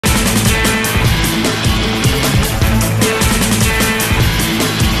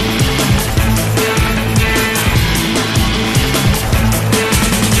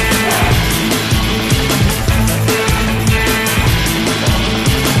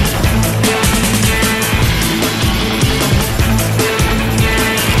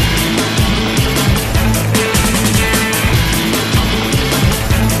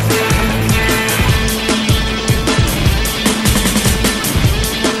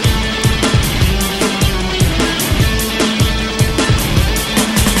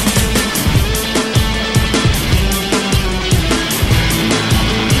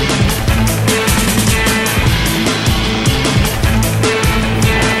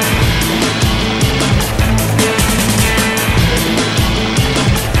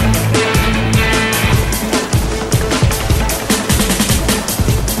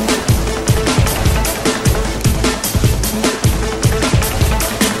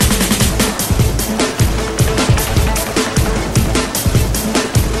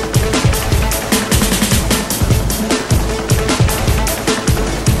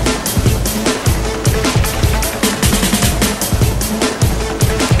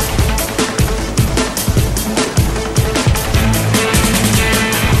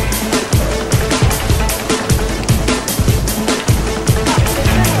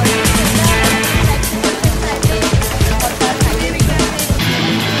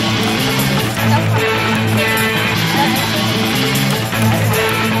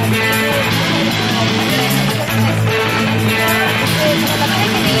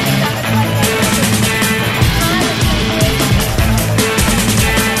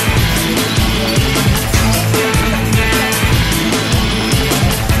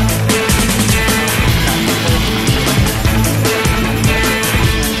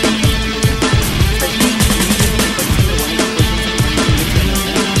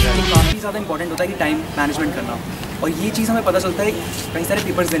ज़्यादा इंपॉर्टेंट होता है कि टाइम मैनेजमेंट करना, और ये चीज़ हमें पता चलता है कई सारे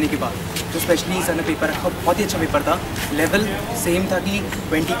पेपर्स देने के बाद। जो स्पेशली सर ने पेपर रखा, बहुत ही अच्छा पेपर था, लेवल सेम था कि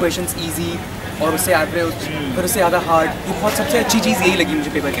 20 क्वेश्चंस ईजी और उससे एवरेज, फिर उससे ज़्यादा हार्ड। ये बहुत सबसे अच्छी चीज़ यही लगी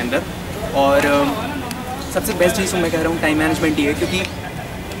मुझे पेपर के अंदर। और सबसे बेस्ट चीज़ मैं कह रहा हूँ टाइम मैनेजमेंट ही है, क्योंकि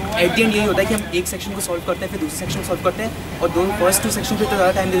एट दी एंड यही होता है कि हम एक सेक्शन को सॉल्व करते हैं, फिर दूसरे सेक्शन को सॉल्व करते हैं, और फर्स्ट 2 सेक्शन पे तो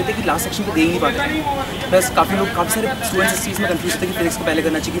ज़्यादा टाइम दे देते हैं कि लास्ट सेक्शन को दे ही नहीं पाते हैं। प्लस काफ़ी सारे स्टूडेंट्स इस चीज़ में कंफ्यूज होते हैं कि फिजिक्स को पहले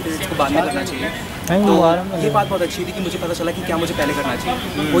करना चाहिए, फिजिक्स को बाद में करना चाहिए। तो ये बात बहुत अच्छी थी कि मुझे पता चला कि क्या मुझे पहले करना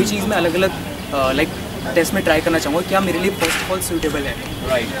चाहिए। कोई चीज़ मैं अलग अलग लाइक टेस्ट में ट्राई करना चाहूँगा, क्या मेरे लिए फर्स्ट ऑफ ऑल सूटेबल है।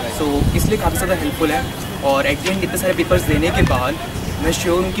 सो इसलिए काफ़ी ज़्यादा हेल्पफुल है। और एट द एंड इतने सारे पेपर्स देने के बाद मैं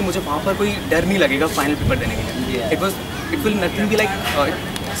श्योर हूँ कि मुझे वहाँ पर कोई डर नहीं लगेगा फाइनल पेपर देने के लिए। It will nothing be like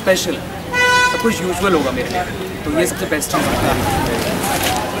special, सब कुछ यूजुअल होगा मेरे लिए। तो ये सबसे बेस्ट चीज़ है।